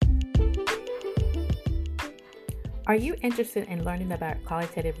Are you interested in learning about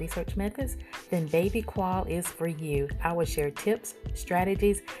qualitative research methods? Then Baby Qual is for you. I will share tips,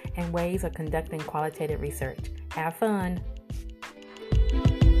 strategies, and ways of conducting qualitative research. Have fun!